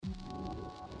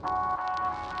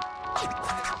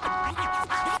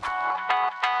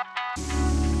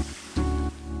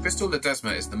Crystal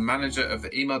Ledesma is the manager of the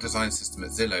email design system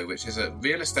at Zillow, which is a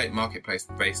real estate marketplace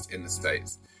based in the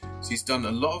States. She's done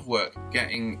a lot of work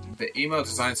getting the email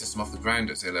design system off the ground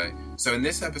at Zillow. So in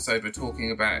this episode, we're talking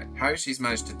about how she's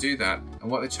managed to do that and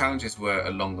what the challenges were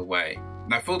along the way.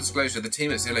 Now, full disclosure, the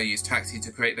team at Zillow used Taxi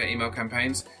to create their email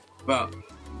campaigns, but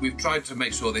we've tried to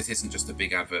make sure this isn't just a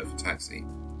big advert for Taxi.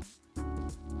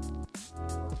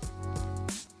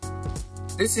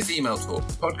 This is Email Talk,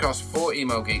 a podcast for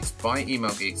email geeks by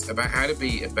email geeks about how to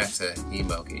be a better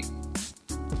email geek.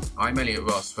 I'm Elliot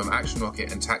Ross from Action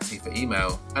Rocket and Taxi for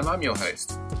Email, and I'm your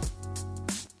host.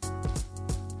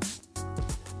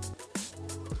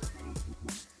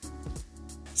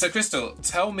 So, Crystal,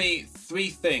 tell me 3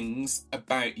 things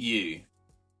about you.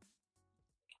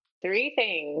 3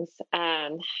 things.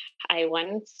 I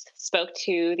once spoke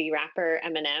to the rapper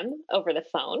Eminem over the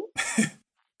phone.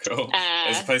 Cool.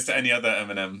 As opposed to any other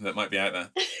Eminem that might be out there.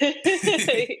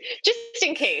 just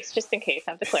in case, I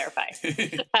have to clarify.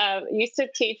 Used to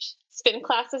teach spin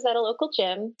classes at a local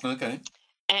gym. Okay.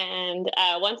 And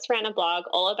once ran a blog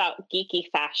all about geeky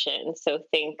fashion. So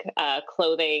think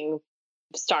clothing,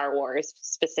 Star Wars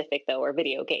specific though, or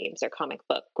video games or comic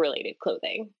book related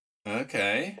clothing.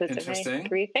 Okay, Those interesting. Are my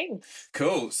 3 things.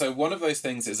 Cool. So one of those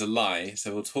things is a lie.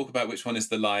 So we'll talk about which one is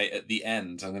the lie at the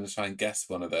end. I'm going to try and guess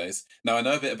one of those. Now, I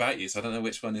know a bit about you, so I don't know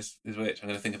which one is which. I'm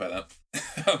going to think about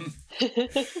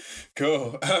that.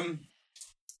 Cool.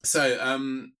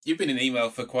 So you've been in email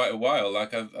for quite a while.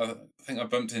 Like I think I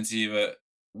bumped into you at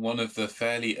one of the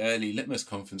fairly early Litmus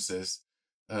conferences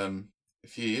a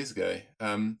few years ago.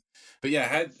 But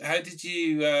yeah, how did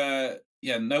you?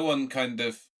 No one kind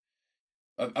of.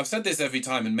 I've said this every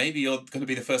time, and maybe you're going to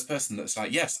be the first person that's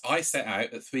like, yes, I set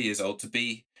out at 3 years old to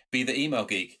be the email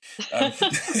geek.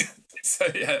 So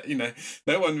yeah,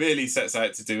 no one really sets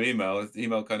out to do email.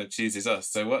 Email kind of chooses us.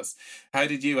 So how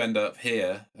did you end up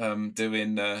here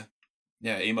doing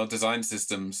email design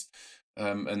systems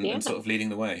and sort of leading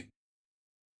the way?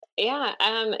 Yeah,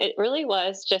 it really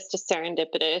was just a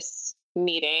serendipitous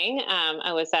meeting.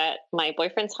 I was at my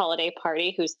boyfriend's holiday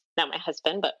party, who's now my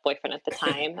husband, but boyfriend at the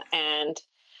time, and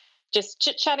just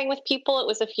chit-chatting with people. It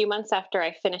was a few months after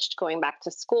I finished going back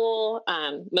to school.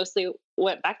 Mostly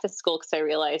went back to school because I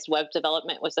realized web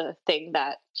development was a thing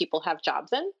that people have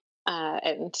jobs in,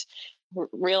 and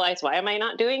realized, why am I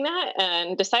not doing that?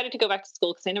 And decided to go back to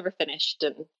school because I never finished.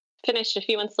 And finished a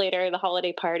few months later, the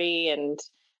holiday party, and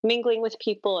mingling with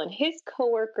people, and his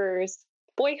coworker's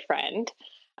boyfriend.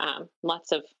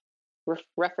 Lots of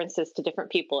references to different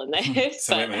people in this,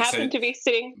 so but happened to be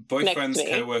sitting boyfriends, next to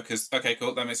me. co-workers. Okay,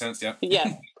 cool. That makes sense. Yeah.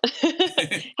 Yeah.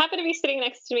 Happened to be sitting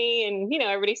next to me, and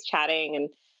everybody's chatting and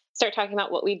start talking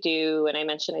about what we do. And I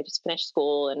mentioned I just finished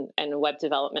school and web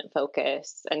development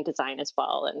focus and design as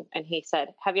well. And he said,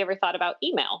 "Have you ever thought about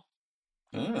email?"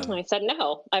 And I said,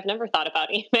 "No, I've never thought about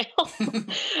email."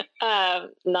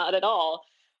 Not at all.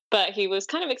 But he was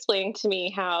kind of explaining to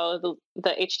me how the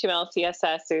HTML,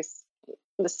 CSS is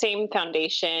the same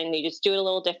foundation. You just do it a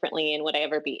little differently, and would I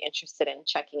ever be interested in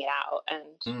checking it out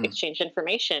and exchange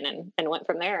information, and went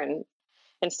from there. And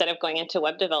instead of going into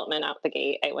web development out the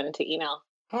gate, I went into email.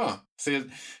 Huh. So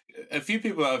a few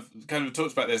people have kind of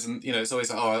talked about this, and it's always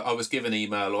like, I was given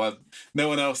email, or no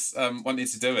one else wanted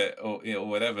to do it, or or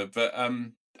whatever. But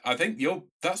I think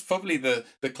that's probably the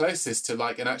closest to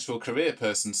like an actual career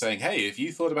person saying, "Hey, if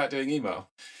you thought about doing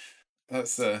email,"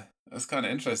 that's kind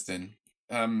of interesting.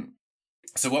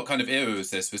 So what kind of era was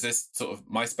this? Was this sort of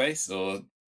MySpace or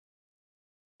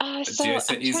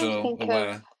GeoCities or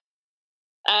where?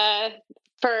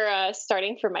 For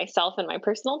starting for myself and my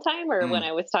personal time, or when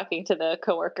I was talking to the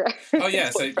coworker. Oh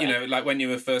yeah, so like when you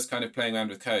were first kind of playing around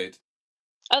with code.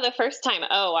 Oh, the first time.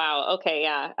 Oh wow. Okay,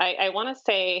 yeah. I want to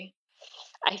say,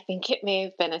 I think it may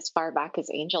have been as far back as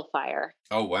Angel Fire.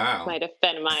 Oh wow. Might have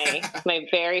been my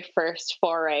very first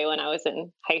foray when I was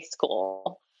in high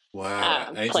school.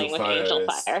 Wow. Playing with Angel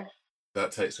Fire.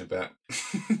 That takes me back.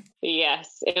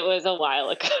 Yes, it was a while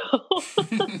ago.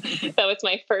 That was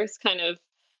my first kind of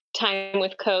time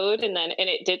with code, and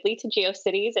it did lead to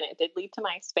GeoCities, and it did lead to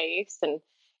MySpace, and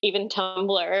even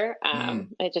Tumblr.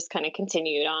 It just kind of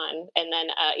continued on, and then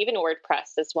even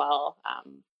WordPress as well.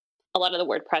 A lot of the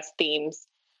WordPress themes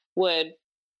would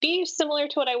be similar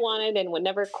to what I wanted and would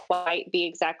never quite be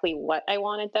exactly what I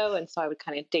wanted, though. And so I would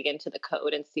kind of dig into the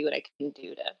code and see what I can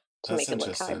do to make it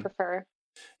look how I prefer.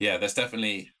 Yeah, there's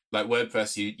definitely, like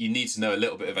WordPress, you need to know a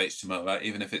little bit of HTML, right?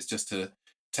 Even if it's just to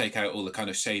take out all the kind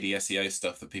of shady SEO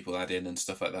stuff that people add in and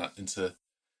stuff like that into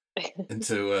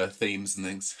into themes and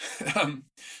things.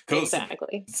 Cool.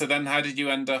 Exactly. So then, how did you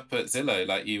end up at Zillow?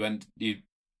 Like you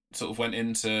sort of went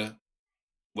into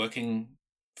working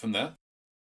from there.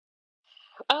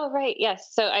 Oh, right.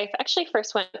 Yes. So I actually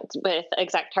first went with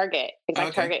Exact Target. Exact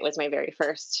Okay. Target was my very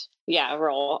first, yeah,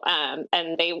 role.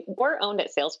 And they were owned at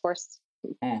Salesforce,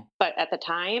 Mm. but at the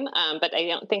time, but I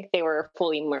don't think they were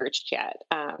fully merged yet.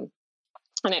 And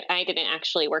I didn't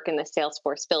actually work in the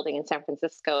Salesforce building in San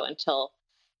Francisco until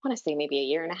I want to say maybe a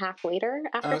year and a half later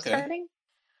after Okay. starting.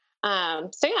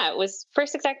 So yeah, it was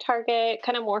first Exact Target,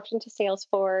 kind of morphed into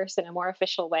Salesforce in a more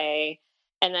official way,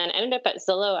 and then ended up at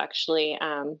Zillow actually.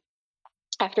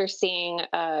 After seeing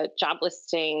a job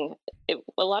listing,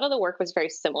 a lot of the work was very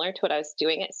similar to what I was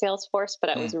doing at Salesforce,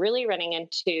 but I was Mm. really running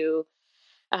into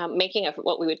making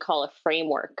what we would call a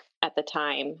framework at the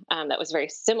time that was very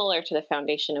similar to the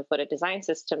foundation of what a design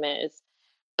system is,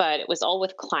 but it was all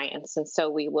with clients. And so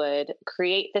we would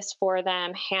create this for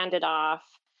them, hand it off,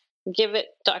 give it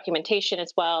documentation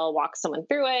as well, walk someone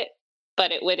through it,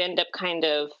 but it would end up kind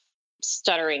of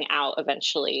stuttering out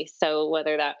eventually. So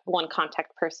whether that one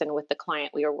contact person with the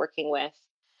client we were working with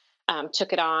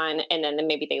took it on and then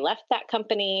maybe they left that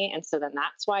company. And so then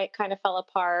that's why it kind of fell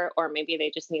apart, or maybe they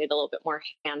just needed a little bit more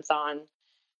hands on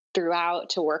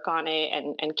throughout to work on it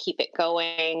and keep it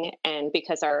going. And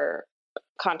because our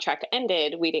contract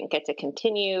ended, we didn't get to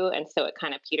continue. And so it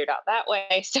kind of petered out that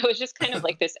way. So it was just kind of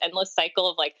like this endless cycle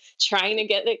of like trying to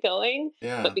get it going.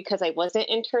 Yeah. But because I wasn't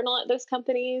internal at those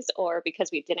companies, or because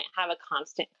we didn't have a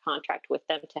constant contract with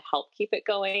them to help keep it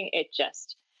going, it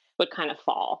just would kind of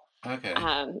fall. Okay.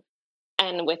 Um,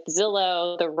 and with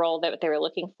Zillow, the role that they were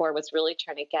looking for was really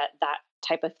trying to get that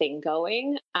type of thing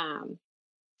going,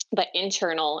 but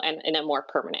internal and in a more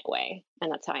permanent way.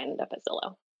 And that's how I ended up at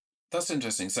Zillow. That's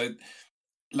interesting. So,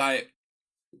 like,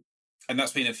 and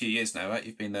that's been a few years now, right?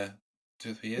 You've been there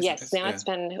 2 or 3 years, I Yes, guess. now Yeah. it's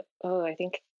been, oh, I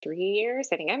think 3 years.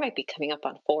 I think I might be coming up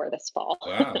on 4 this fall.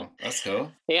 Wow, that's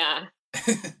cool. Yeah.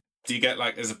 Do you get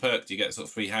like as a perk? Do you get sort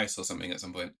of free house or something at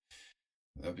some point?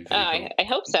 That'd be pretty I, cool. I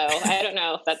hope so. I don't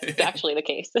know if that's actually the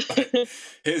case. Like,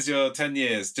 here's your 10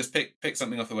 years. Just pick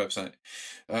something off the website.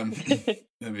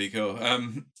 That'd be cool.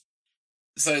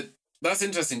 So that's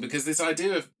interesting because this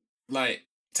idea of like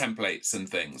templates and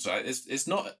things, right? It's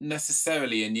not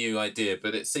necessarily a new idea,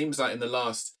 but it seems like in the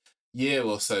last year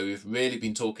or so we've really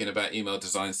been talking about email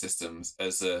design systems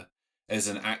as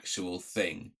an actual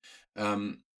thing.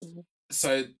 Mhm.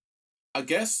 So I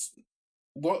guess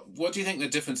what do you think the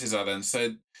differences are then?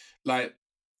 So like,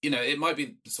 it might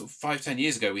be sort of 5-10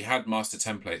 years ago we had master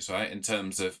templates, right? In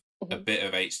terms of a Mhm. bit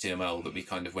of HTML that we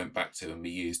kind of went back to and we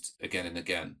used again and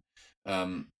again.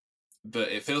 Um, but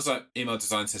it feels like email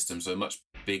design systems are a much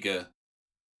bigger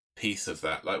piece of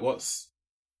that. Like what's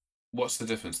the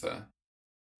difference there?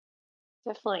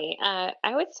 Definitely.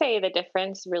 I would say the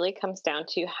difference really comes down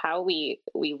to how we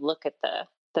look at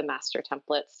the master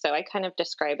templates. So I kind of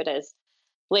describe it as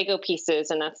Lego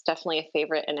pieces, and that's definitely a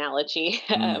favorite analogy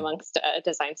Mm. amongst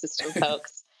design system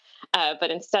folks. But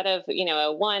instead of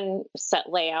a one set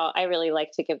layout, I really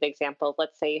like to give the example of,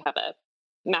 let's say you have a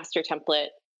master template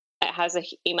that has a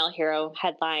email hero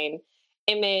headline,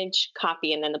 image,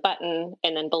 copy, and then the button,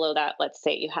 and then below that, let's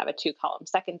say you have a 2-column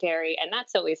secondary, and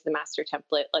that's always the master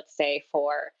template. Let's say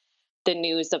for the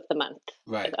news of the month,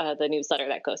 Right. the newsletter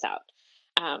that goes out.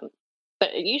 Um,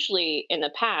 but usually in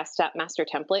the past, that master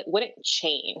template wouldn't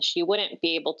change. You wouldn't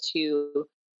be able to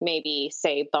maybe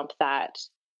say bump that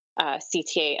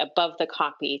CTA above the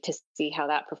copy to see how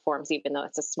that performs, even though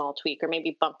it's a small tweak, or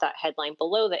maybe bump that headline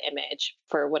below the image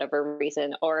for whatever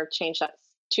reason, or change that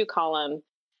 2-column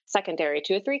secondary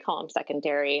to a 3-column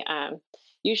secondary.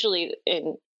 Usually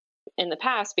in the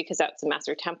past, because that's a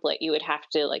master template, you would have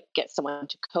to like get someone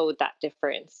to code that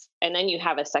difference, and then you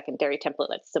have a secondary template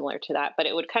that's similar to that, but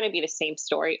it would kind of be the same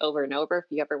story over and over if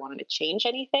you ever wanted to change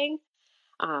anything.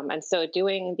 And so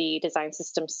doing the design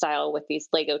system style with these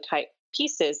Lego type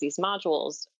pieces, these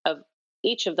modules of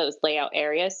each of those layout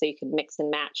areas, so you can mix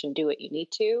and match and do what you need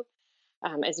to,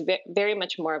 is very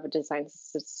much more of a design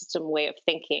system way of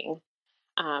thinking.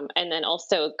 And then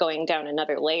also going down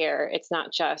another layer, it's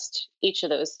not just each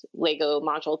of those Lego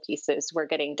module pieces. We're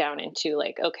getting down into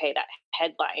like, okay, that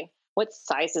headline, what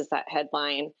size is that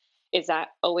headline? Is that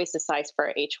always the size for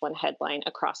our H1 headline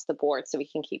across the board so we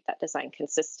can keep that design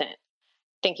consistent?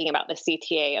 Thinking about the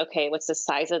CTA, okay, what's the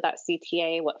size of that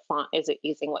CTA? What font is it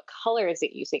using? What color is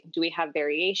it using? Do we have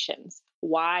variations?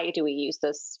 Why do we use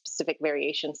those specific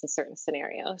variations in certain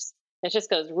scenarios? It just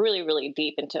goes really, really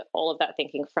deep into all of that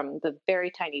thinking, from the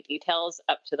very tiny details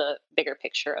up to the bigger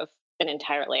picture of an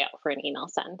entire layout for an email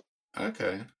send.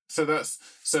 Okay. So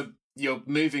you're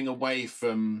moving away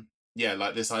from,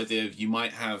 like this idea of you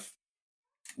might have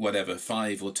whatever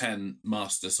 5 or 10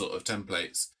 master sort of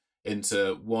templates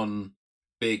into one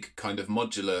big kind of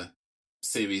modular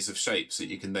series of shapes that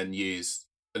you can then use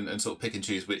and sort of pick and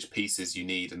choose which pieces you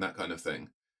need and that kind of thing.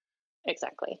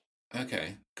 Exactly.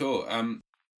 Okay, cool. And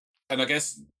I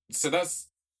guess so that's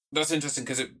interesting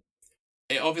because it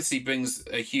obviously brings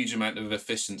a huge amount of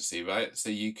efficiency, right? So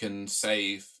you can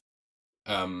save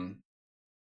a lot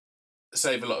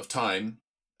of time.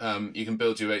 You can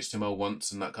build your HTML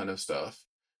once and that kind of stuff.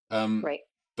 Right.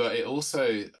 But it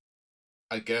also,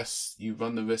 I guess, you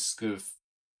run the risk of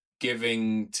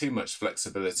giving too much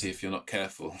flexibility if you're not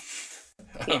careful.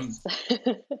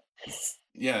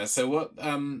 Yeah. So what?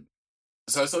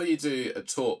 So I saw you do a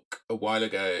talk a while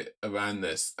ago around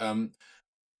this.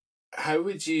 How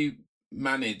would you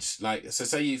manage, like, so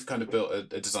say you've kind of built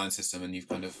a design system and you've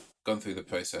kind of gone through the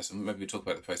process, and maybe we'll talk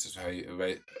about the process of how you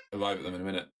arrive at them in a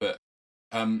minute, but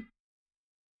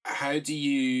how do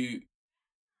you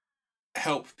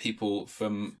help people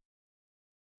from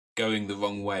going the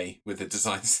wrong way with a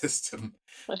design system,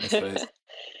 I suppose?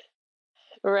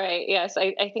 Right. Yes.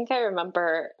 I think I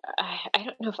remember, I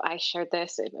don't know if I shared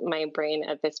this. My brain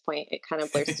at this point, it kind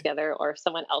of blurs together, or if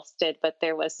someone else did, but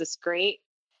there was this great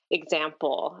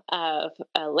example of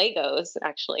Legos,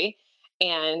 actually.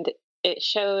 And it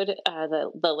showed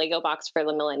the Lego box for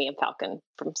the Millennium Falcon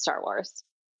from Star Wars.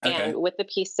 Okay. And with the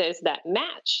pieces that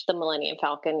match the Millennium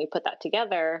Falcon, you put that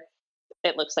together,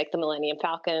 it looks like the Millennium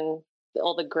Falcon.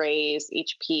 All the grays,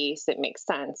 each piece, it makes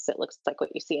sense. It looks like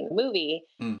what you see in the movie.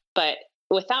 But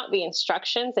without the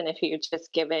instructions, and if you're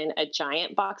just given a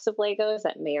giant box of Legos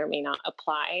that may or may not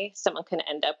apply, someone can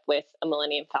end up with a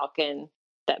Millennium Falcon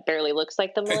that barely looks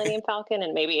like the Millennium Falcon,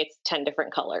 and maybe it's 10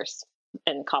 different colors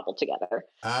and cobbled together.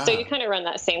 So you kind of run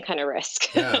that same kind of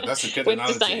risk. Yeah, that's a good with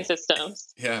analogy. Design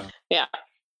systems. Yeah.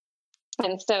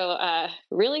 And so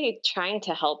really trying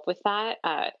to help with that,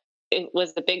 it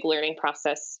was a big learning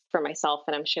process for myself,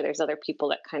 and I'm sure there's other people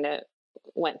that kind of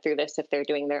went through this if they're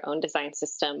doing their own design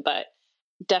system, but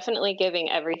definitely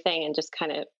giving everything and just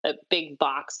kind of a big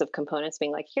box of components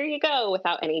being like, here you go,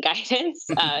 without any guidance,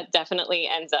 definitely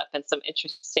ends up in some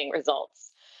interesting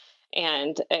results.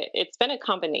 And it's been a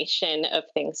combination of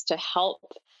things to help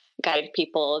guide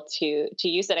people to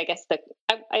use it. I guess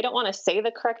I don't want to say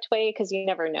the correct way, because you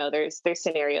never know. There's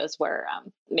scenarios where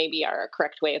maybe our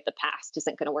correct way of the past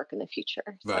isn't going to work in the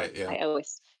future. So right. Yeah. I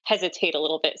always hesitate a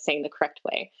little bit saying the correct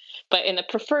way, but in the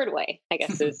preferred way, I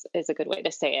guess is a good way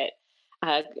to say it.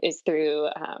 Is through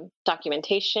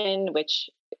documentation,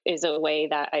 which is a way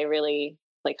that I really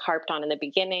harped on in the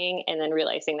beginning, and then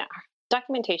realizing that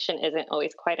documentation isn't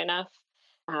always quite enough.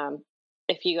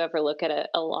 If you ever look at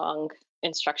a long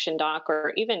instruction doc,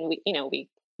 or even we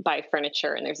buy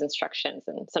furniture and there's instructions,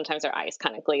 and sometimes our eyes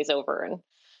kind of glaze over and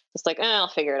just I'll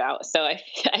figure it out. So I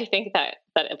think that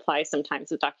applies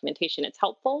sometimes with documentation. It's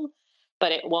helpful,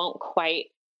 but it won't quite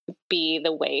be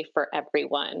the way for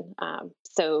everyone.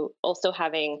 So also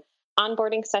having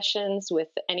onboarding sessions with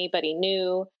anybody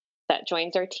new that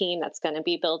joins our team that's going to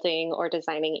be building or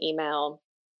designing email,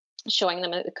 showing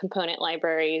them the component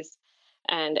libraries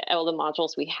and all the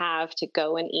modules we have to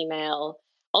go in email.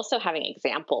 Also having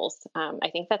examples. I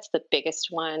think that's the biggest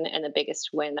one, and the biggest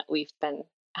win that we've been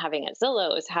having at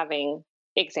Zillow is having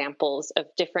examples of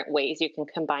different ways you can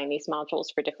combine these modules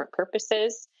for different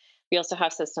purposes. We also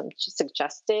have some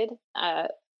suggested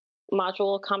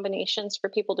module combinations for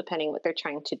people depending what they're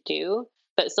trying to do.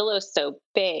 But Zillow is so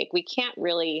big, we can't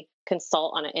really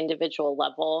consult on an individual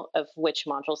level of which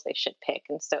modules they should pick.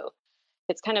 And so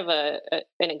it's kind of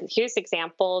here's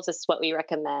examples, this is what we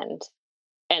recommend,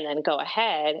 and then go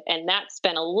ahead. And that's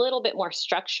been a little bit more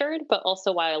structured, but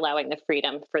also while allowing the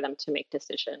freedom for them to make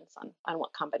decisions on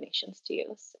what combinations to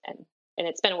use. And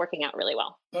it's been working out really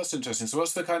well. That's interesting. So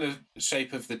what's the kind of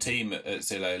shape of the team at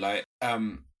Zillow?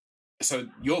 So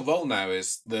your role now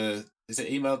is it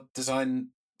email design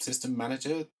system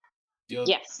manager?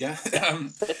 Yes. Yeah.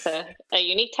 It's a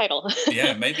unique title.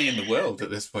 Yeah, maybe in the world at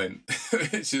this point,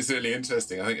 which is really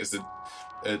interesting. I think it's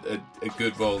a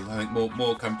good role. I think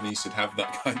more companies should have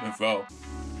that kind of role.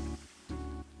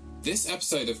 This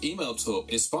episode of Email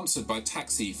Talk is sponsored by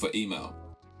Taxi for Email.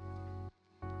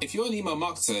 If you're an email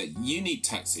marketer, you need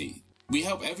Taxi. We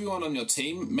help everyone on your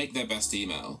team make their best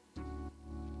email.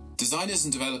 Designers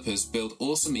and developers build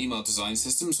awesome email design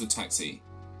systems with Taxi.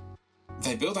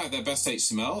 They build out their best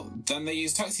HTML, then they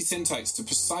use Taxi syntax to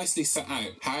precisely set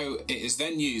out how it is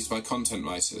then used by content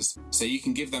writers, so you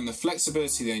can give them the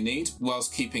flexibility they need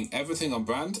whilst keeping everything on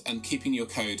brand and keeping your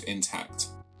code intact.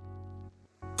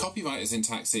 Copywriters in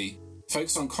Taxi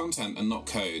focus on content and not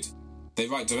code. They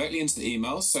write directly into the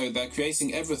email, so they're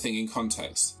creating everything in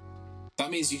context. That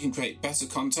means you can create better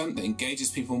content that engages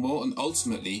people more and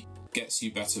ultimately gets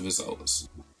you better results.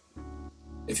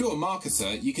 If you're a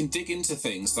marketer, you can dig into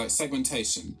things like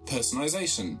segmentation,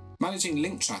 personalization, managing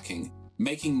link tracking,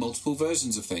 making multiple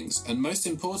versions of things, and most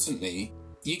importantly,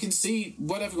 you can see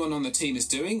what everyone on the team is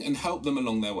doing and help them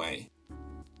along their way.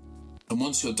 And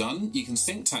once you're done, you can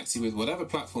sync Taxi with whatever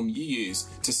platform you use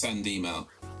to send email.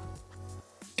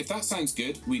 If that sounds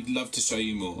good, we'd love to show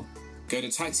you more. Go to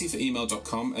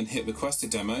taxiforemail.com and hit request a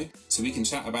demo so we can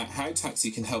chat about how Taxi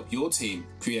can help your team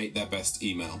create their best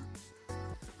email.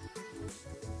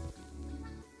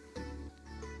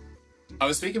 I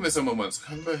was speaking with someone once, I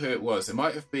can't remember who it was. It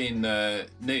might have been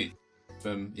Newt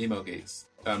from Email Geeks.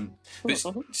 But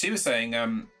she was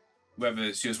saying,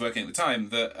 whether she was working at the time,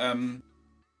 that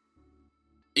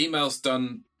email's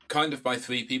done kind of by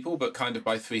 3 people, but kind of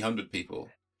by 300 people.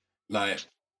 Like,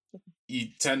 you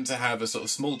tend to have a sort of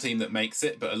small team that makes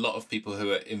it, but a lot of people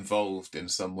who are involved in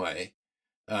some way.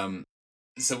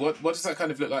 So what does that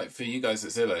kind of look like for you guys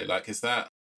at Zillow? Like, does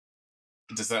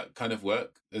that kind of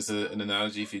work as an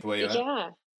analogy for where you're at? Yeah,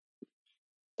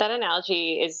 that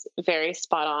analogy is very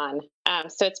spot on.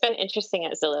 So it's been interesting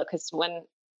at Zillow because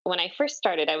when I first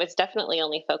started, I was definitely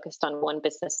only focused on one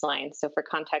business line. So for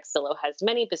context, Zillow has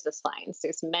many business lines.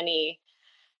 There's many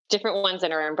different ones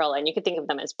in our umbrella, and you could think of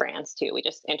them as brands too. We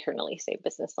just internally say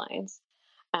business lines.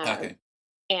 Okay.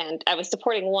 And I was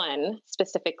supporting one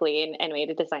specifically and made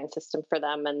a design system for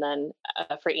them, and then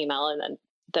for email, and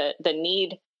then the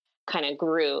need kind of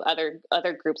grew.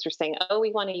 Other groups were saying, "Oh,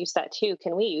 we want to use that too.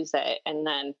 Can we use it?" And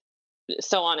then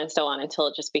so on until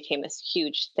it just became this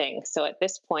huge thing. So at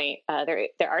this point, there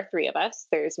are 3 of us.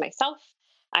 There's myself.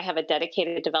 I have a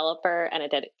dedicated developer and a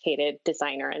dedicated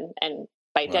designer, and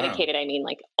by dedicated, I mean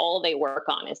like all they work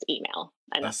on is email,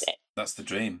 and that's it. That's the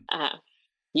dream.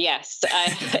 Yes,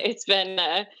 it's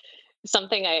been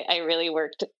something I really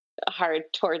worked hard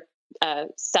toward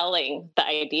selling the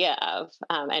idea of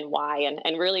and why,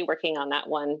 and really working on that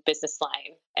one business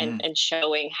line and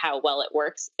showing how well it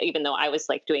works, even though I was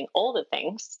like doing all the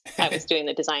things. I was doing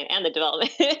the design and the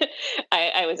development.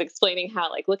 I was explaining how,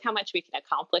 like, look how much we can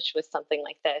accomplish with something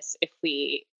like this if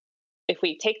we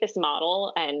take this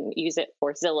model and use it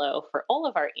for Zillow for all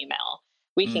of our email,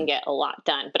 we can get a lot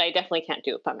done. But I definitely can't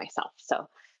do it by myself. So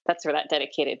that's where that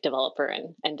dedicated developer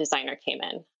and designer came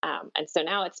in. And so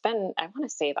now it's been, I want to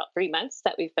say, about 3 months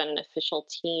that we've been an official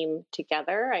team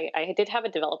together. I did have a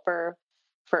developer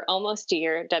for almost a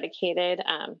year dedicated,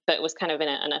 but it was kind of in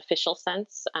an official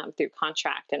sense through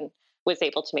contract, and was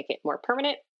able to make it more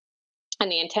permanent.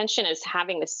 And the intention is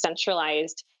having this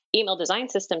centralized email design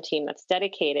system team that's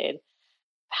dedicated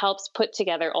helps put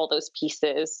together all those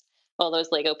pieces, all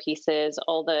those Lego pieces,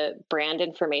 all the brand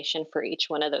information for each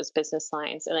one of those business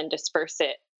lines, and then disperse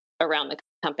it around the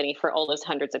company for all those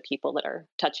hundreds of people that are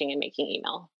touching and making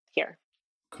email here.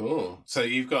 Cool. So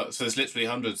there's literally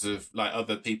hundreds of like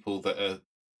other people that are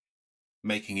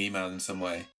making email in some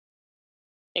way.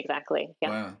 Exactly. Yeah.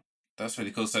 Wow. That's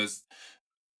really cool. So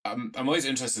I'm always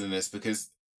interested in this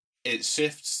because it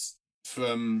shifts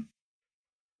from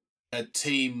a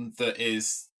team that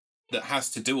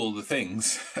has to do all the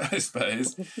things, I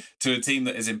suppose, to a team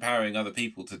that is empowering other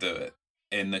people to do it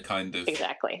in a kind of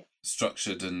exactly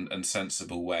structured and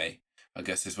sensible way, I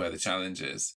guess, is where the challenge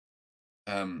is.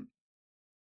 So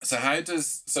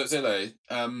Zillow,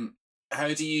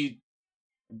 how do you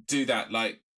do that?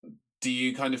 Like, do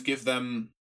you kind of give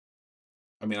them,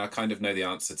 I mean, I kind of know the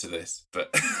answer to this, but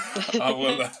I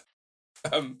will,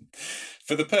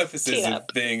 for the purposes of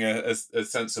being a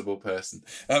sensible person,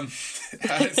 how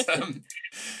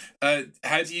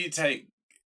do you take?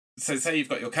 So, say you've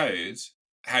got your code.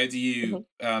 How do you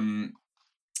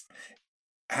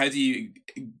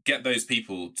get those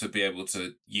people to be able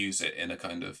to use it in a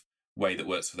kind of way that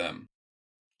works for them?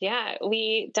 Yeah,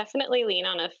 we definitely lean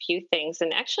on a few things,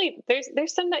 and actually,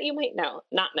 there's some that you might not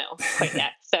know quite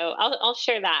yet. So I'll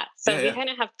share that. So we kind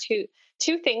of have two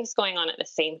things going on at the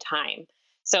same time.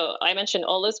 So I mentioned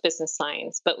all those business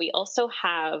lines, but we also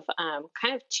have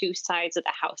kind of 2 sides of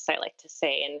the house, I like to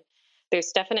say. And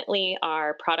there's definitely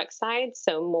our product side,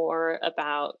 so more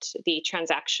about the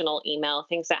transactional email,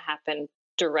 things that happen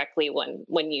directly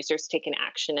when users take an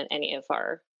action in any of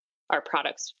our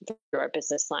products through our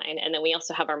business line. And then we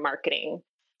also have our marketing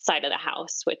side of the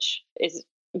house, which is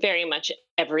very much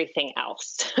everything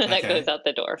else that goes out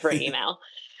the door for email.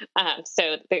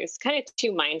 So there's kind of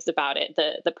 2 minds about it.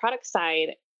 The product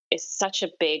side is such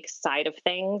a big side of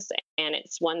things, and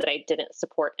it's one that I didn't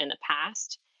support in the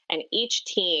past. And each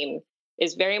team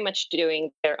is very much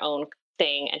doing their own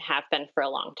thing and have been for a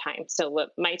long time. So what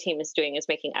my team is doing is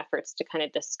making efforts to kind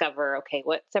of discover, okay,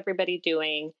 what's everybody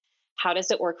doing? How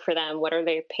does it work for them? What are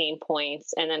their pain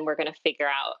points? And then we're going to figure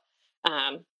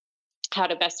out how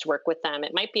to best work with them.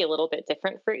 It might be a little bit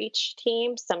different for each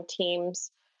team. Some teams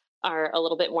are a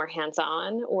little bit more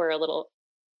hands-on, or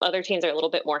other teams are a little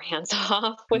bit more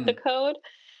hands-off with the code.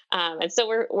 And so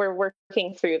we're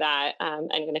working through that and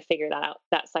going to figure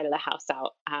that side of the house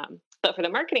out. But for the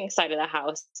marketing side of the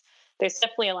house, there's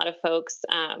definitely a lot of folks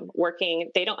working.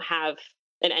 They don't have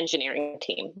an engineering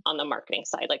team on the marketing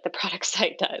side like the product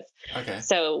side does. Okay.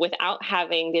 So without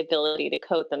having the ability to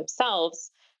code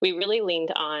themselves, we really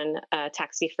leaned on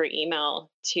Taxi for Email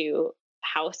to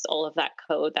house all of that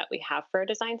code that we have for a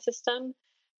design system,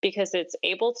 because it's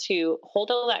able to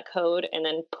hold all that code and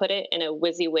then put it in a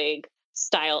WYSIWYG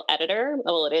style editor.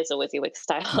 Well, it is a WYSIWYG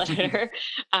style editor,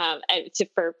 and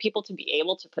for people to be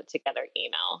able to put together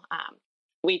email.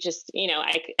 We just,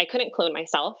 I couldn't clone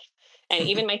myself. And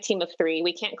even my team of 3,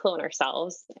 we can't clone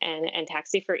ourselves. And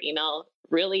Taxi for Email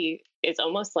really is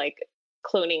almost like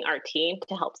cloning our team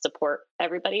to help support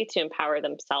everybody to empower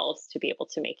themselves to be able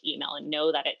to make email and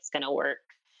know that it's going to work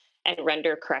and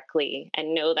render correctly,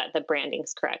 and know that the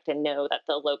branding's correct, and know that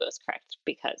the logo's correct,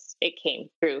 because it came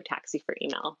through Taxi for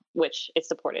Email, which is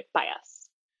supported by us.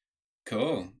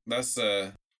 Cool. That's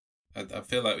I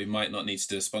feel like we might not need to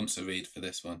do a sponsor read for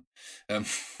this one.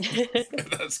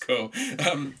 That's cool.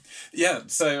 Yeah,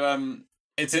 so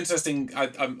it's interesting.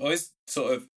 I'm always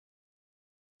sort of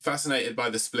fascinated by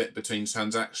the split between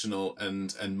transactional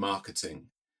and marketing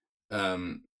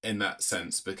in that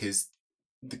sense, because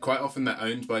quite often they're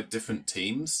owned by different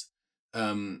teams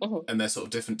and they're sort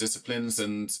of different disciplines,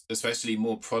 and especially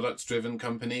more product driven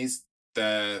companies,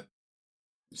 they're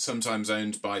sometimes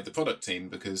owned by the product team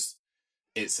because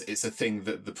it's a thing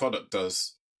that the product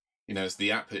does. It's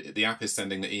the app is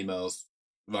sending the emails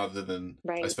rather than,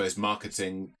 right, I suppose,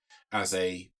 marketing as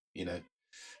a,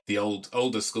 the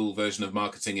older school version of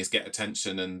marketing is get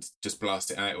attention and just blast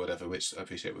it out or whatever, which I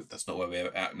appreciate that's not where we're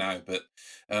at now, but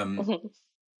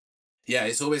yeah,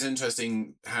 it's always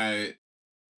interesting how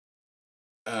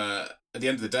at the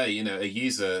end of the day, a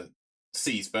user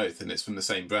sees both and it's from the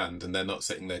same brand, and they're not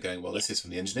sitting there going, well, this is from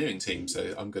the engineering team,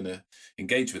 so I'm going to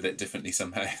engage with it differently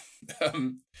somehow.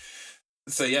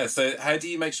 So how do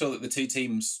you make sure that the two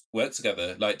teams work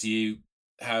together? Like, do you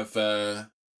have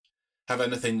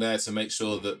anything there to make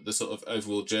sure that the sort of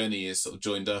overall journey is sort of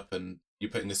joined up and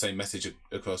you're putting the same message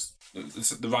across,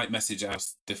 the right message out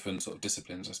different sort of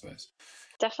disciplines, I suppose?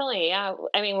 Definitely, yeah.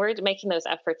 I mean, we're making those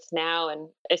efforts now, and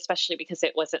especially because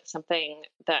it wasn't something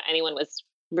that anyone was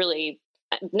really,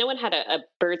 no one had a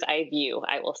bird's eye view,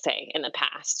 I will say, in the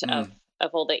past of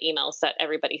all the emails that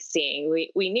everybody's seeing.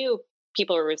 We knew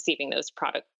people were receiving those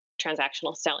product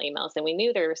transactional style emails, and we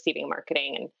knew they're receiving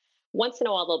marketing. And once in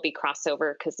a while there'll be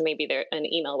crossover, because maybe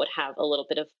an email would have a little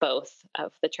bit of both,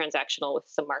 of the transactional with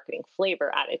some marketing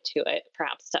flavor added to it,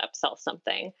 perhaps to upsell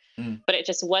something. But it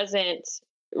just wasn't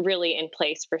really in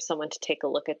place for someone to take a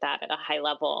look at that at a high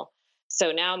level.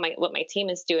 So now what my team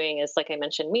is doing is, like I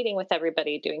mentioned, meeting with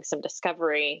everybody, doing some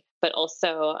discovery, but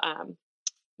also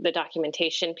the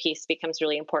documentation piece becomes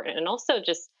really important, and also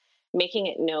just making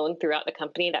it known throughout the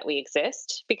company that we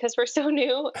exist, because we're so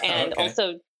new. And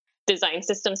also design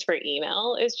systems for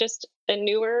email is just a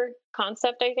newer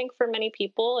concept, I think, for many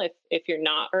people, if you're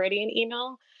not already in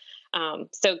email.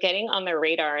 So getting on their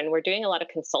radar, and we're doing a lot of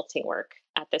consulting work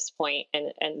at this point,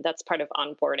 and that's part of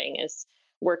onboarding, is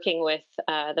working with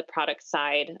the product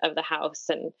side of the house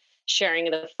and sharing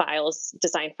the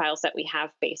design files that we have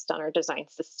based on our design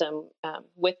system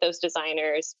with those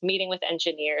designers, meeting with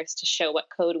engineers to show what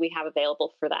code we have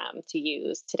available for them to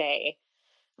use today.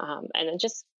 And then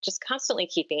just constantly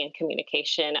keeping in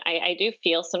communication. I do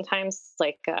feel sometimes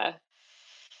like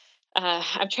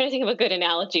I'm trying to think of a good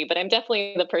analogy, but I'm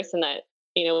definitely the person that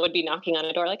would be knocking on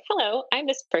a door like, hello, I'm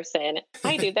this person.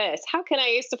 I do this. How can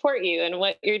I support you and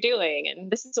what you're doing?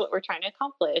 And this is what we're trying to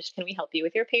accomplish. Can we help you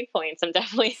with your pain points? I'm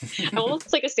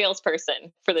almost like a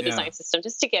salesperson for the design system,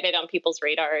 just to get it on people's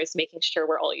radars, making sure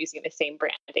we're all using the same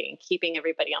branding, keeping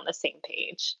everybody on the same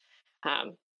page.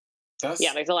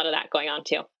 There's a lot of that going on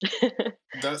too.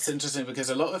 That's interesting, because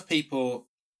a lot of people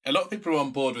are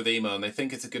on board with email and they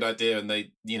think it's a good idea, and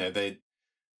they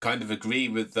kind of agree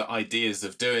with the ideas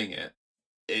of doing it.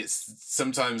 It's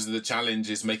sometimes the challenge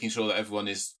is making sure that everyone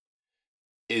is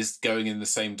going in the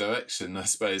same direction, I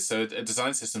suppose. So a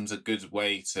design system's a good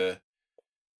way to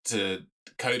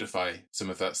codify some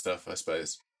of that stuff, I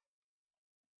suppose.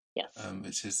 Yes.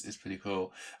 Which is pretty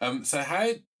cool. So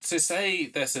say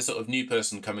there's a sort of new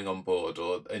person coming on board,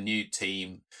 or a new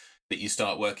team that you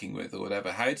start working with or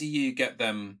whatever, how do you get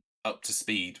them up to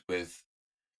speed with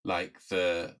like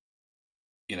the,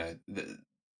 you know,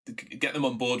 get them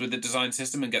on board with the design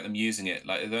system and get them using it?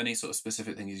 Like, are there any sort of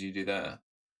specific things you do there?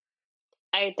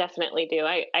 I definitely do.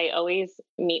 I always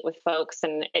meet with folks,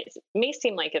 and it may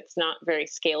seem like it's not very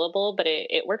scalable, but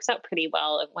it works out pretty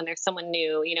well when there's someone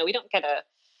new. You know, we don't get a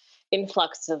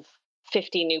influx of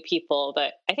 50 new people,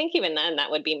 but I think even then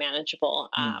that would be manageable.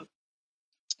 Mm.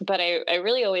 But I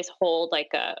really always hold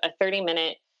like a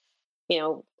 30-minute, you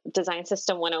know, design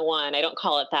system 101. I don't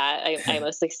call it that. I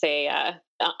mostly say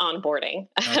onboarding.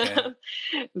 Okay.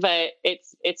 But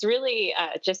it's really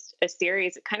just a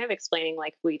series kind of explaining,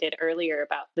 like we did earlier,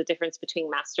 about the difference between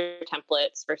master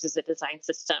templates versus a design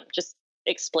system. Just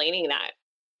explaining that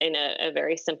in a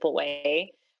very simple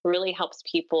way really helps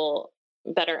people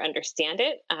better understand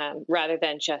it, rather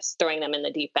than just throwing them in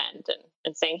the deep end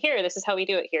and saying, here, this is how we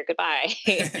do it here, goodbye.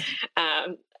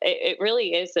 It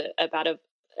really is about a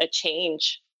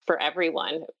change for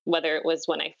everyone, whether it was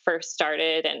when I first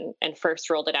started and first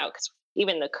rolled it out, because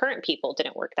even the current people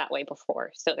didn't work that way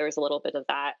before. So there was a little bit of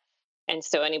that. And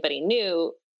so anybody new,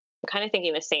 I'm kind of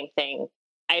thinking the same thing.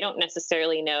 I don't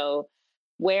necessarily know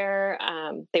where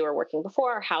they were working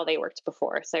before or how they worked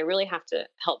before. So I really have to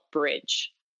help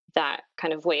bridge that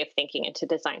kind of way of thinking into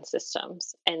design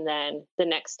systems. And then the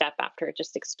next step, after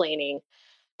just explaining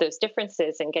those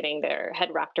differences and getting their head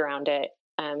wrapped around it,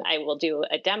 I will do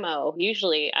a demo,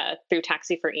 usually through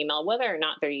Taxi for Email, whether or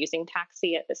not they're using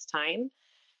Taxi at this time,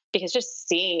 because just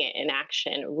seeing it in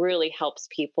action really helps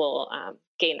people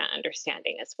gain that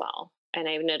understanding as well. And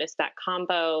I've noticed that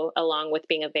combo, along with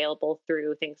being available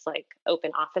through things like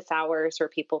open office hours, where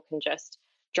people can just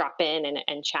drop in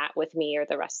and chat with me or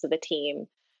the rest of the team,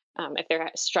 if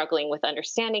they're struggling with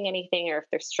understanding anything, or if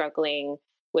they're struggling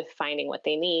with finding what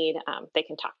they need, they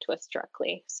can talk to us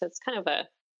directly. So it's kind of a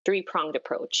three-pronged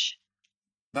approach.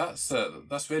 That's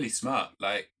really smart.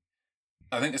 Like,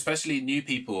 I think especially new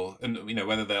people, and you know,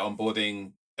 whether they're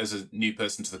onboarding as a new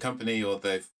person to the company or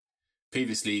they've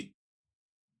previously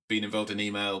been involved in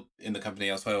email in the company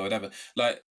elsewhere or whatever,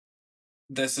 like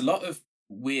there's a lot of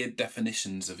weird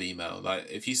definitions of email.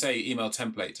 Like if you say email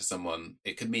template to someone,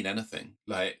 it could mean anything.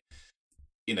 Like,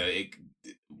 you know,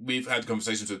 we've had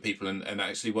conversations with people, and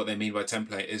actually what they mean by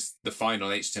template is the final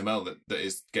HTML that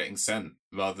is getting sent,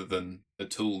 rather than a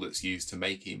tool that's used to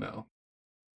make email.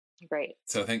 Right.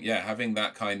 So I think, yeah, having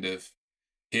that kind of,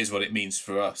 here's what it means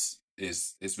for us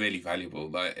is really valuable.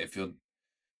 Like if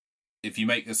you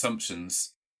make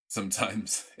assumptions,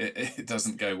 sometimes it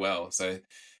doesn't go well. So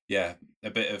yeah, a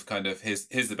bit of kind of here's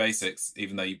the basics,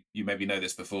 even though you maybe know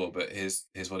this before, but here's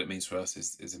what it means for us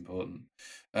is important.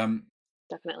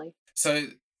 Definitely. So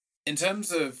in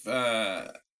terms of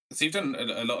so you've done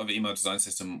a lot of email design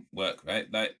system work, right?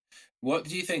 Like, what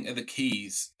do you think are the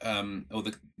keys,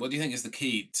 what do you think is the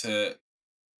key to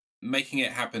making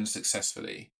it happen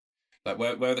successfully? Like,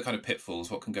 where are the kind of pitfalls?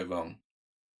 What can go wrong?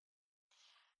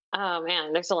 Oh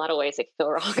man, there's a lot of ways it could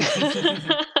go wrong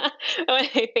when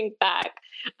I think back.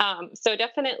 So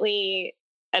definitely,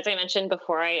 as I mentioned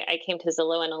before, I came to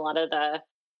Zillow, and a lot of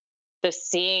the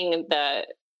seeing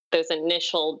those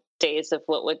initial days of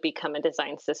what would become a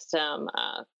design system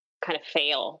kind of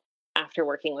fail after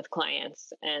working with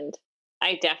clients. And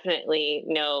I definitely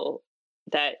know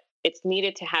that it's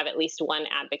needed to have at least one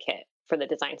advocate for the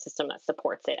design system that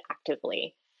supports it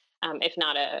actively, if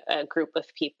not a group of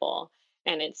people.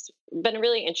 And it's been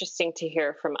really interesting to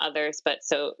hear from others. But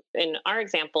so in our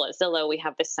example at Zillow, we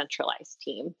have this centralized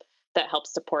team that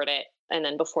helps support it. And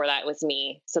then before that, it was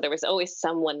me. So there was always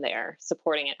someone there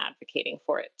supporting and advocating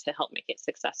for it to help make it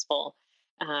successful.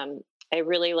 I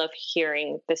really love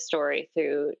hearing this story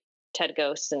through Ted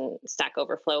Ghost and Stack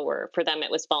Overflow, where for them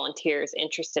it was volunteers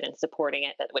interested in supporting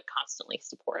it that would constantly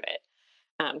support it.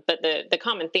 But the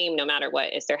common theme, no matter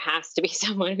what, is there has to be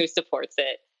someone who supports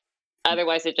it.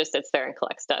 Otherwise, it just sits there and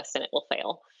collects dust, and it will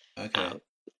fail. Okay,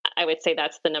 I would say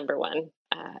that's the number one.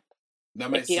 that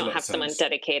If makes you a don't lot of have someone sense.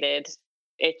 dedicated,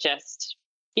 it just,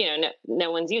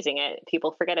 no one's using it.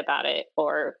 People forget about it,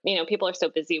 or people are so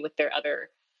busy with their other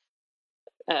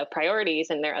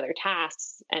priorities and their other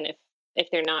tasks, and if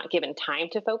they're not given time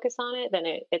to focus on it, then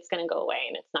it's going to go away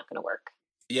and it's not going to work.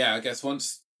 Yeah, I guess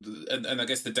and I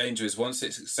guess the danger is once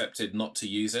it's accepted not to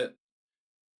use it,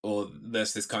 or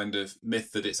there's this kind of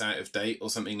myth that it's out of date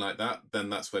or something like that, then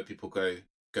that's where people go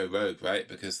rogue, right?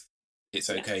 Because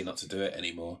it's okay Yes, not to do it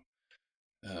anymore.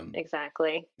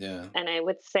 exactly. Yeah. And I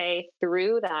would say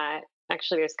through that,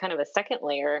 actually, there's kind of a second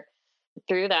layer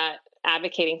through that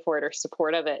advocating for it or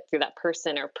support of it through that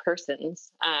person or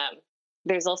persons.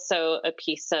 There's also a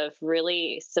piece of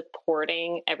really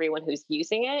supporting everyone who's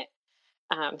using it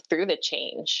through the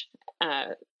change.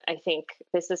 I think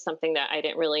this is something that I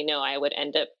didn't really know I would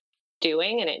end up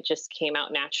doing, and it just came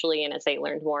out naturally. And as I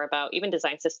learned more about even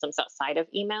design systems outside of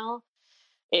email,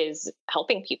 is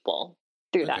helping people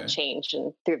through that Okay. change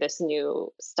and through this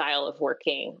new style of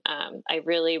working. I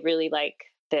really, really like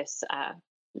this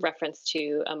reference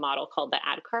to a model called the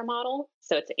ADKAR model.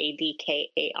 So it's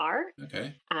ADKAR.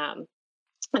 Okay. Um,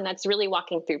 and that's really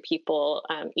walking through people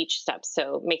each step.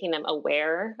 So making them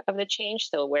aware of the change.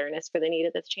 So awareness for the need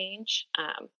of the change,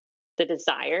 the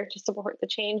desire to support the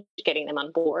change, getting them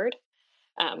on board,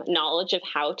 knowledge of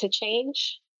how to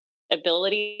change,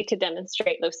 ability to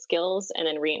demonstrate those skills, and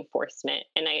then reinforcement.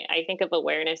 And I think of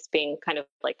awareness being kind of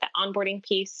like that onboarding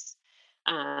piece.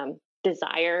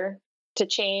 Desire to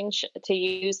change, to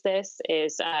use this,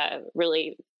 is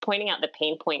really pointing out the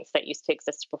pain points that used to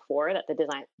exist before that the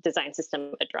design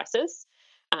system addresses.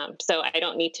 So I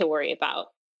don't need to worry about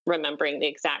remembering the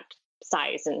exact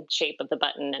size and shape of the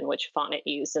button and which font it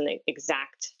used and the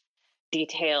exact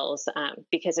details,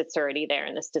 because it's already there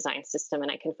in this design system,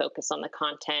 and I can focus on the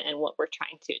content and what we're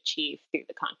trying to achieve through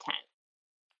the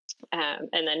content.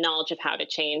 And then knowledge of how to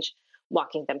change,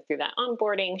 walking them through that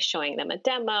onboarding, showing them a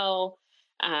demo,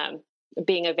 um,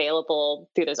 being available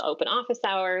through those open office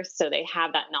hours so they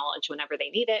have that knowledge whenever they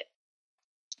need it.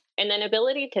 And then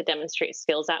ability to demonstrate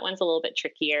skills. That one's a little bit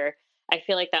trickier. I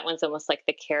feel like that one's almost like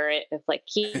the carrot of like,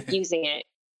 keep using it,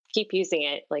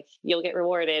 like you'll get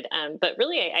rewarded. But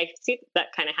really, I see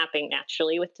that kind of happening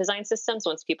naturally with design systems.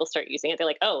 Once people start using it, they're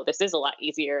like, oh, this is a lot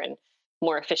easier and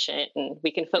more efficient, and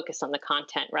we can focus on the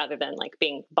content rather than like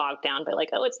being bogged down by like,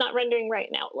 oh, it's not rendering right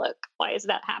now. Look, why is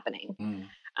that happening? Mm.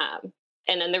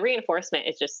 And then the reinforcement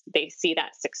is just they see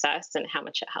that success and how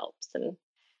much it helps, and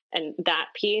that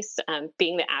piece,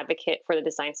 being the advocate for the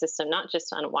design system, not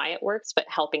just on why it works, but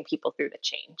helping people through the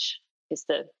change is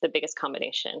the biggest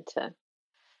combination to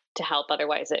help.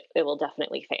 Otherwise, it will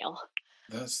definitely fail.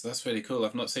 That's really cool.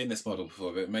 I've not seen this model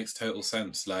before, but it makes total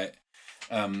sense. Like,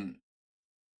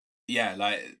 yeah,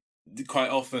 like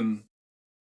quite often,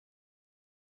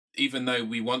 even though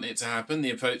we want it to happen,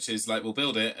 the approach is like we'll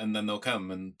build it and then they'll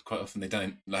come, and quite often they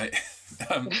don't. Like,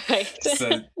 Right.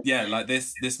 so yeah, like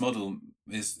this model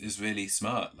is really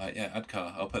smart. Like, yeah,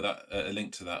 ADKAR. I'll put that a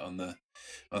link to that on the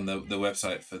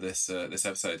website for this this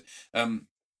episode.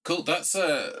 Cool. That's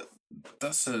a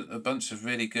bunch of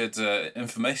really good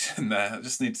information there. I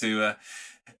just need to.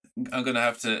 I'm going to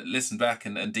have to listen back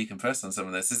and decompress on some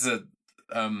of this. This is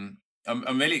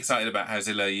I'm really excited about how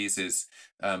Zillow uses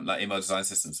like email design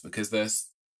systems, because there's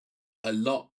a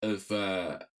lot of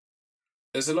kind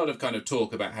of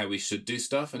talk about how we should do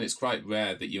stuff, and it's quite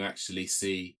rare that you actually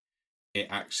see it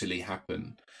actually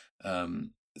happen.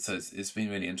 So it's been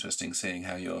really interesting seeing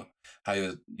how you're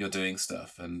doing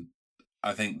stuff, and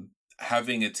I think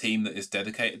having a team that is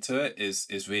dedicated to it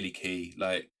is really key.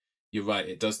 Like, you're right,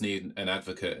 it does need an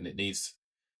advocate, and it needs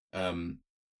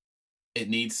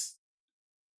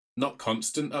not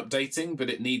constant updating, but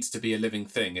it needs to be a living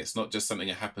thing. It's not just something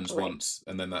that happens Right. once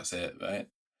and then that's it, right?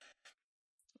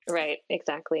 Right,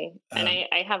 exactly. And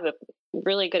I have a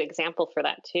really good example for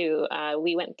that too.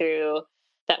 We went through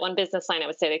that one business line I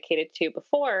was dedicated to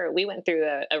before. We went through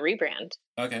a rebrand.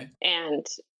 Okay. And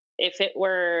if it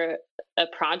were a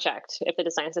project, if the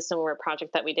design system were a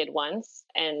project that we did once,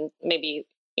 and maybe,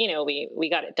 we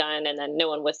got it done and then no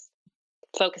one was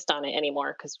focused on it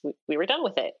anymore because we were done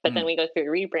with it. But then we go through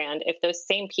a rebrand. If those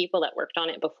same people that worked on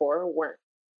it before weren't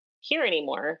here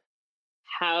anymore,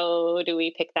 how do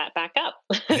we pick that back up?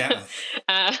 Yeah.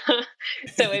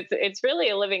 So it's really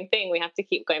a living thing. We have to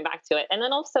keep going back to it. And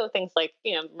then also things like,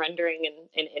 rendering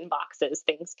in inboxes,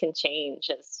 things can change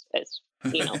as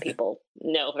people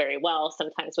know very well,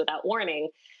 sometimes without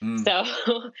warning. So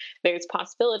there's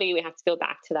possibility we have to go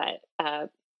back to that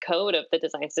code of the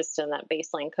design system, that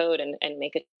baseline code, and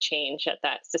make a change at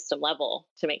that system level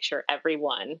to make sure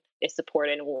everyone is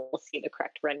supported and will see the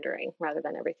correct rendering rather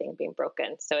than everything being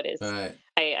broken. So it is, Right.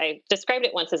 I described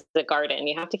it once as the garden.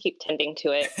 You have to keep tending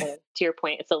to it. And to your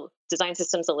point, it's a design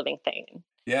system's a living thing.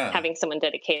 Yeah. Having someone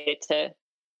dedicated to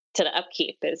the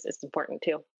upkeep is important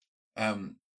too.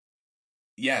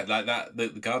 Yeah, like that, the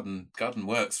garden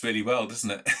works really well, doesn't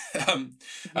it?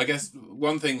 I guess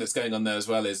one thing that's going on there as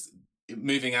well is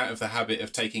moving out of the habit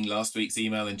of taking last week's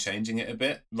email and changing it a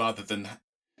bit, rather than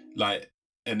like,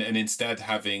 and instead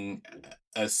having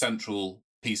a central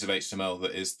piece of HTML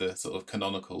that is the sort of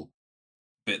canonical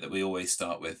bit that we always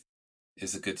start with,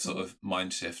 is a good sort of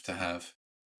mind shift to have.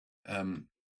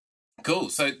 Cool.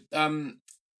 So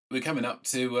we're coming up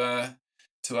to our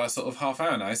sort of half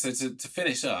hour now. So to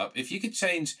finish up, if you could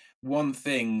change one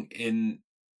thing in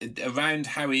around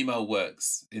how email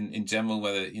works in general,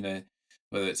 whether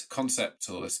it's a concept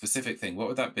or a specific thing, what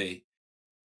would that be?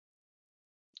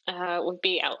 Would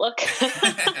be Outlook.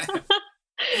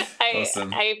 I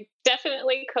Awesome. I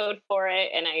definitely code for it,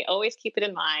 and I always keep it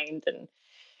in mind. And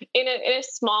in a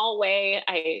small way,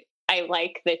 I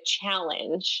like the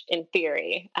challenge in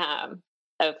theory,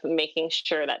 of making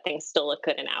sure that things still look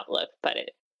good in Outlook. But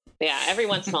yeah, every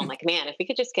once in a while, I'm like, man, if we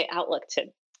could just get Outlook to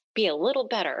be a little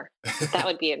better, that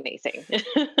would be amazing.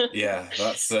 Yeah,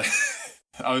 that's.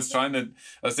 I was doing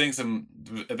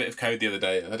a bit of code the other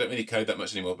day. I don't really code that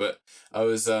much anymore, but I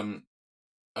was trying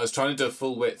to do a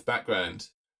full width background,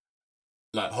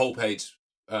 like whole page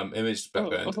image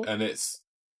background, Mhm. and it's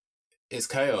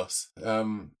chaos.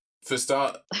 For a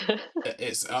start,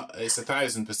 it's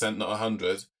 1,000%, not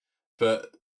 100, but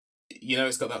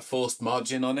it's got that forced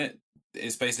margin on it.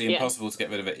 It's basically Yes. impossible to get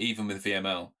rid of it, even with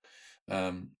VML.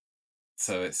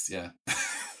 So it's yeah.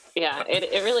 Yeah,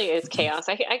 it really is chaos.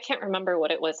 I can't remember what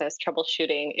it was as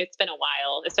troubleshooting. It's been a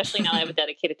while, especially now that I have a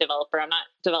dedicated developer. I'm not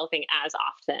developing as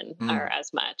often or Mm.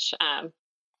 as much.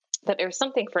 But there was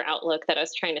something for Outlook that I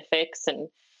was trying to fix and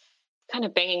kind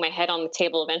of banging my head on the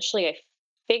table. Eventually, I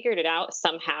figured it out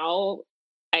somehow.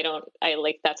 I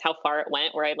like that's how far it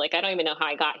went, where I don't even know how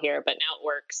I got here, but now it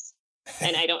works.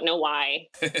 And I don't know why,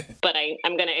 but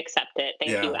I'm going to accept it.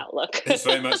 Thank you, Yeah, Outlook. it's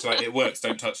very much like it works.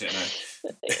 Don't touch it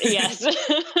Yes. now.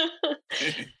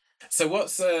 So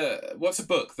what's a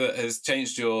book that has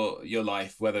changed your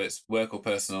life, whether it's work or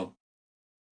personal?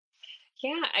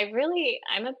 Yeah,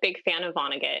 I'm a big fan of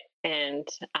Vonnegut, and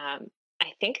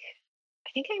I think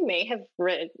I may have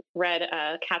read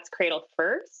Cat's Cradle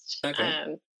first,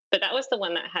 Okay. but that was the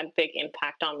one that had big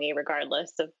impact on me,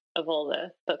 regardless of all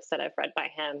the books that I've read by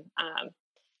him.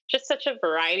 Just such a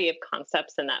variety of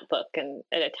concepts in that book, and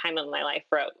at a time in my life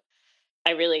where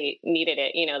I really needed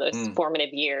it. Those Mm.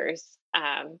 formative years,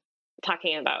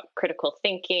 talking about critical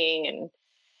thinking and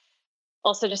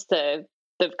also just the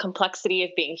complexity of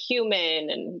being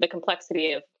human and the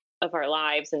complexity of our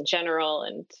lives in general,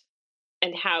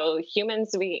 and how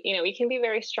humans we can be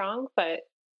very strong, but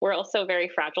we're also very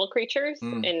fragile creatures,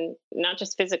 Mm. and not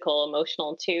just physical,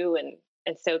 emotional too.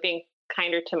 And so being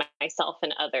kinder to myself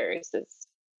and others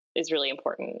is really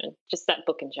important. And just that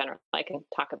book in general, I can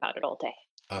talk about it all day.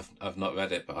 I've not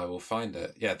read it, but I will find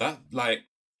it. Yeah, that like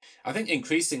I think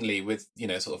increasingly with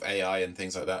sort of AI and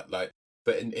things like that, like,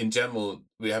 but in general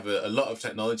we have a lot of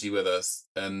technology with us,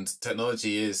 and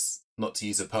technology is, not to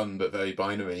use a pun, but very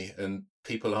binary, and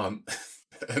people aren't.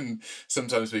 And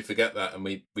sometimes we forget that, and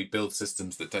we build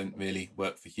systems that don't really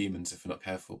work for humans if we're not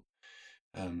careful.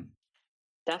 Um,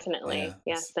 yeah, Definitely.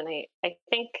 Yes. And I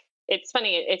think it's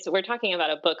funny. We're talking about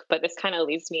a book, but this kind of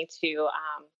leads me to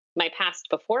my past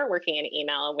before working in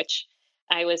email, which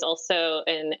I was also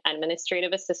an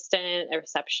administrative assistant, a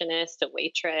receptionist, a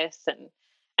waitress, and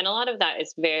a lot of that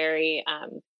is very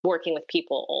working with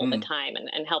people all the mm, time,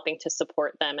 and helping to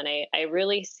support them. And I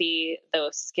really see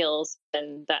those skills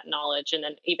and that knowledge, and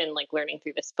then even like learning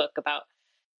through this book about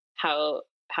how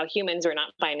humans are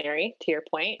not binary, to your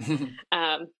point,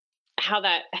 um, how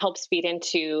that helps feed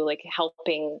into like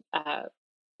helping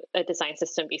a design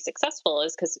system be successful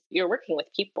is because you're working with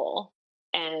people,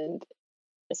 and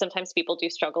sometimes people do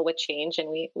struggle with change, and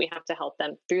we have to help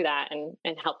them through that, and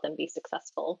help them be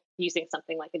successful using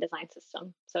something like a design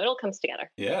system, so it all comes together.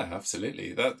 yeah,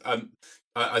 absolutely. That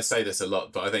I say this a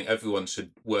lot, but I think everyone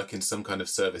should work in some kind of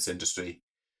service industry.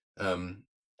 Um,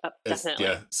 as Definitely.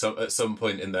 at some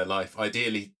point in their life,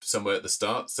 ideally somewhere at the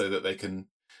start, so that they can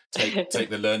take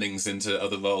the learnings into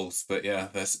other roles. But yeah,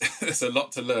 there's there's a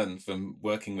lot to learn from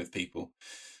working with people.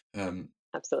 um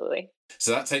Absolutely.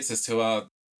 so that takes us to our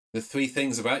the three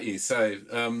things about you. So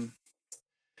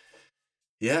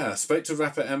yeah, spoke to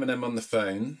rapper Eminem on the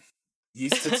phone,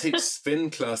 used to teach spin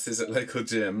classes at local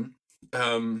gym,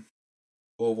 um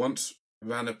or once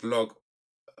ran a blog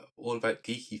all about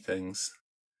geeky things.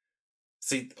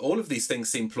 See, all of these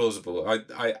things seem plausible.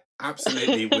 I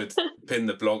absolutely would pin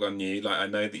the blog on you. Like, I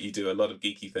know that you do a lot of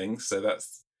geeky things, so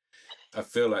I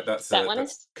feel like That one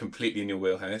that's is. completely in your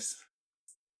wheelhouse.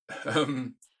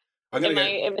 Um, I'm gonna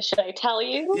go. Should I tell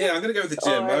Yeah, you, I'm gonna go with the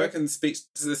gym. I or reckon speak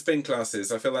to the spin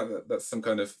classes. I feel like that's some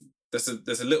kind of there's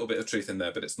a little bit of truth in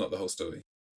there, but it's not the whole story.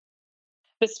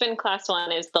 the spin class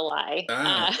one is the lie?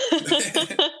 Ah,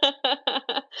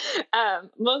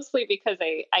 Mostly because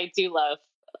I do love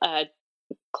uh,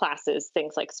 classes,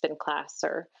 things like spin class,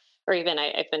 or even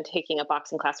I've been taking a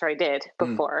boxing class, or I did mm.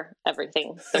 before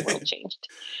everything, the world changed.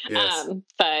 Yes.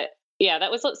 But yeah,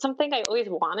 that was something I always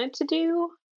wanted to do.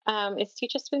 Is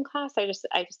teach a spin class. I just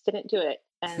didn't do it,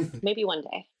 and maybe one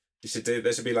day.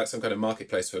 There should be like some kind of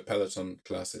marketplace for Peloton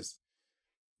classes.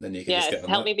 Then you can just get on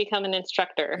help me become an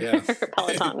instructor for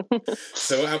Peloton.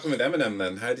 So what happened with Eminem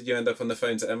then? How did you end up on the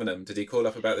phone to Eminem? Did he call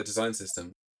up about the design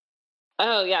system?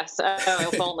 Oh, yes.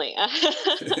 If only.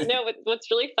 No, what's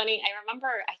really funny, I remember,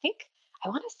 I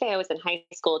want to say I was in high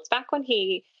school. It's back when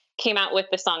he came out with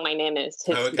the song My Name Is,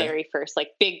 his very first,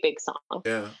 like, big song.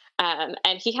 Yeah.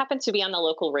 And he happened to be on the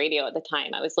local radio at the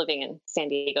time. I was living in San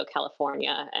Diego,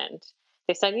 California, and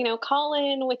they said, call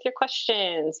in with your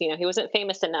questions. He wasn't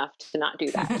famous enough to not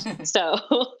do that. So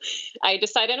I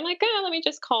decided, I'm like, let me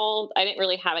just call. I didn't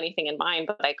really have anything in mind,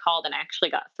 but I called and I actually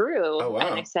got through. Oh, wow.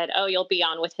 And I said, you'll be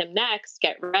on with him next.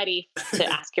 Get ready to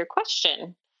ask your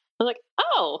question. I'm like,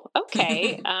 oh,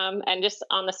 okay. And just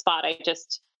on the spot, I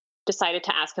just decided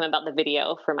to ask him about the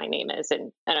video for My Name Is.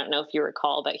 And I don't know if you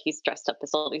recall, but he's dressed up as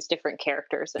all these different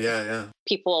characters and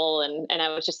people. And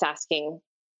I was just asking,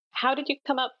 how did you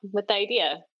come up with the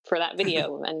idea for that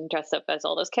video and dress up as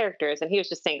all those characters? And he was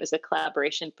just saying it was a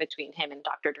collaboration between him and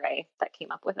Dr. Dre that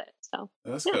came up with it. So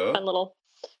that's cool. Fun little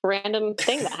random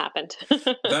thing that happened.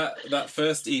 that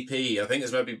first EP, I think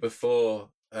it's maybe before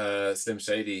Slim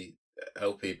Shady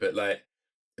LP, but like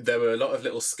there were a lot of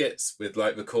little skits with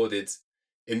like recorded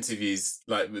interviews,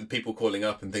 like with people calling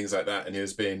up and things like that, and he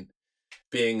was being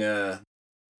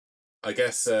I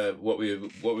guess what we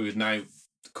would now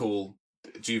call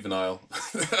juvenile.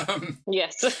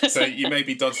 Yes. So you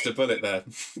maybe dodged a bullet there.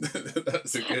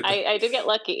 That's a good. I did get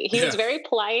lucky. He was very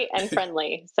polite and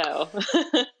friendly. So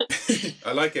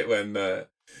I like it when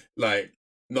like,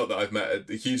 not that I've met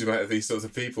a huge amount of these sorts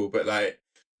of people, but like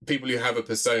people who have a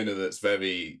persona that's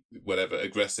very whatever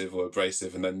aggressive or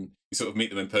abrasive, and then you sort of meet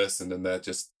them in person and they're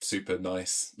just super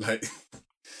nice. Like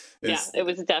it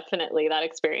was definitely that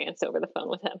experience over the phone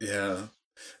with him. Yeah.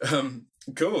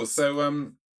 Cool.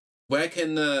 So where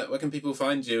can people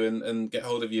find you and get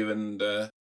hold of you and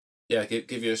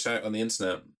give you a shout on the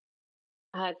internet?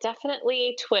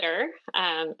 Definitely Twitter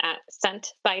at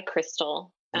Sent by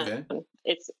Crystal. Okay.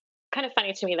 It's kind of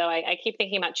funny to me though. I keep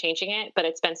thinking about changing it, but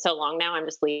it's been so long now. I'm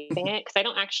just leaving it because I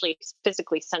don't actually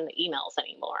physically send the emails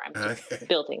anymore. I'm just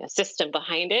building a system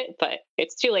behind it, but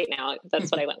it's too late now.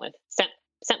 That's what I went with.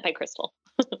 Sent by Crystal.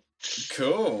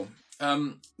 Cool.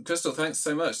 Crystal, thanks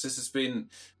so much. This has been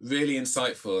really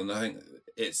insightful, and I think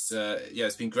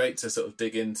it's been great to sort of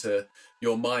dig into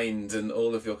your mind and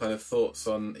all of your kind of thoughts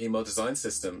on email design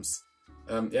systems.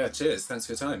 Cheers. Thanks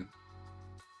for your time.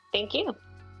 Thank you.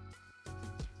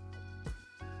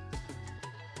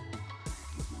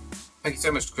 Thank you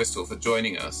so much to Crystal for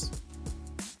joining us.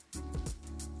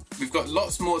 We've got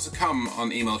lots more to come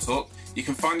on Email Talk. You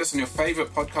can find us on your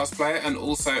favourite podcast player and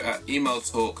also at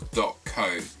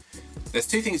emailtalk.co. There's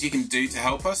two things you can do to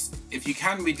help us. If you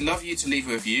can, we'd love you to leave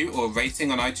a review or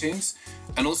rating on iTunes.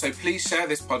 And also, please share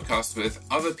this podcast with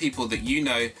other people that you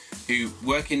know who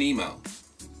work in email.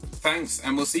 Thanks,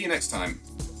 and we'll see you next time.